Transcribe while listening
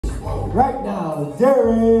right now,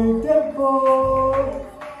 Dimpfl.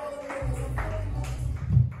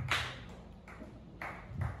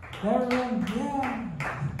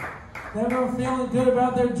 Everyone feeling good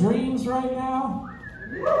about their dreams right now?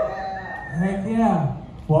 Yeah. Heck yeah.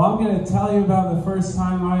 Well, I'm going to tell you about the first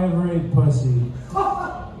time I ever ate pussy.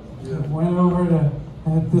 Went over to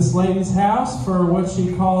this lady's house for what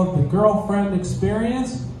she called the girlfriend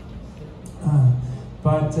experience.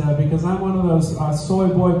 But because I'm one of those soy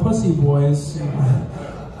boy pussy boys,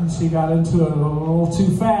 she got into it a little too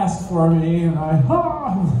fast for me, and I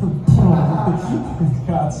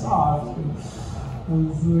got soft. I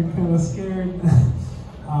was kind of scared.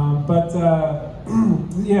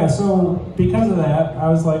 Yeah, so because of that, I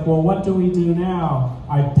was like, well, what do we do now?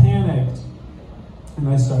 I panicked, and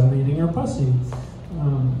I started eating her pussy.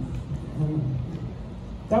 And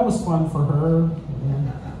that was fun for her.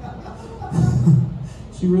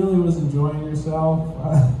 She really was enjoying herself.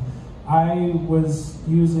 I was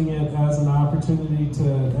using it as an opportunity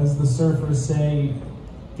to, as the surfers say,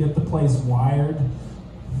 get the place wired.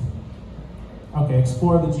 Okay,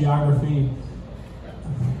 explore the geography.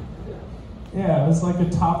 Yeah, it was like a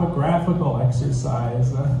topographical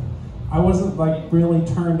exercise. I wasn't like really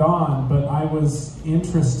turned on, but I was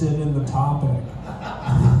interested in the topic.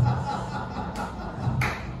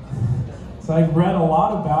 So I read a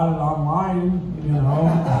lot about it online, you know.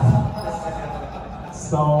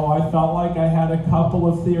 So I felt like I had a couple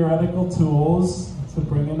of theoretical tools to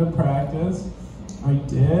bring into practice. I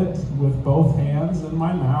did, with both hands in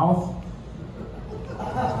my mouth.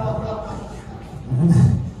 And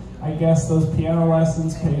I guess those piano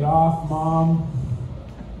lessons paid off, Mom.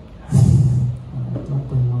 Don't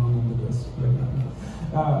bring Mom into this.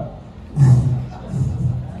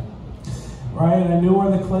 Right, I knew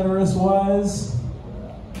where the clitoris was.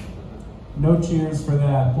 No cheers for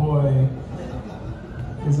that, boy.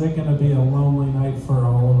 Is it going to be a lonely night for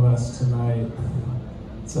all of us tonight?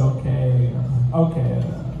 It's okay. Okay.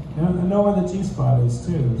 And I know where the G-spot is,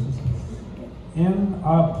 too. Just in,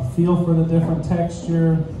 up, feel for the different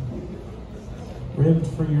texture. Ribbed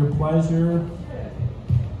for your pleasure.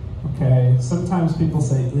 Okay. Sometimes people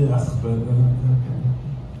say, ugh, but okay.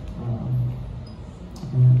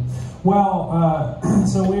 Well,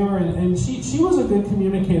 so we were, and she was a good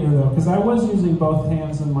communicator though, because I was using both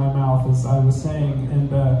hands in my mouth as I was saying, and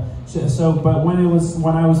but when I was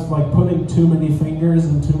like putting too many fingers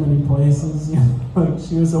in too many places, you know, like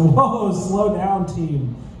she was whoa, slow down,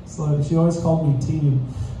 team. She always called me team,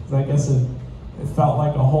 because I guess it felt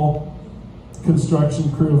like a whole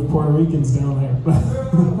construction crew of Puerto Ricans down there. But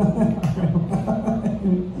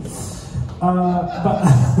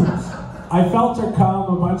I felt her come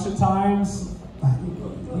a bunch of times.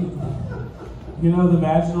 You know, the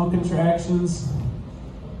vaginal contractions,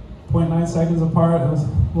 0.9 seconds apart, those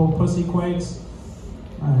little pussy quakes.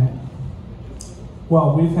 All right.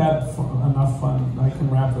 Well, we've had enough fun. I can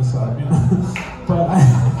wrap this up, you know. But I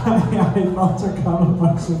felt her come a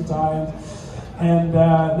bunch of times. And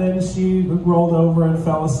then she rolled over and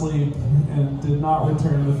fell asleep and did not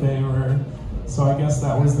return the favor. So I guess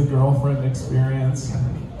that was the girlfriend experience.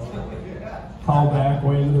 Call back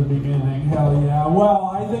way to the beginning. Hell yeah.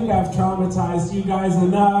 Well, I think I've traumatized you guys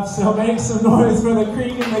enough, so make some noise for the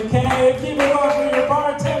creek and the cave. Keep it up for your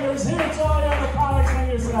bartenders. Here, Charlie, on the comics and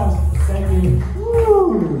yourselves. Thank you.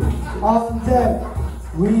 Woo. On deck,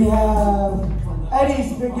 we have Eddie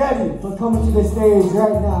Spaghetti for coming to the stage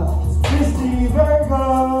right now. Christy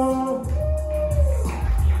Verga.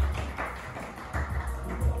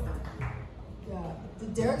 Yeah.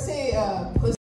 Did Derek say pussy?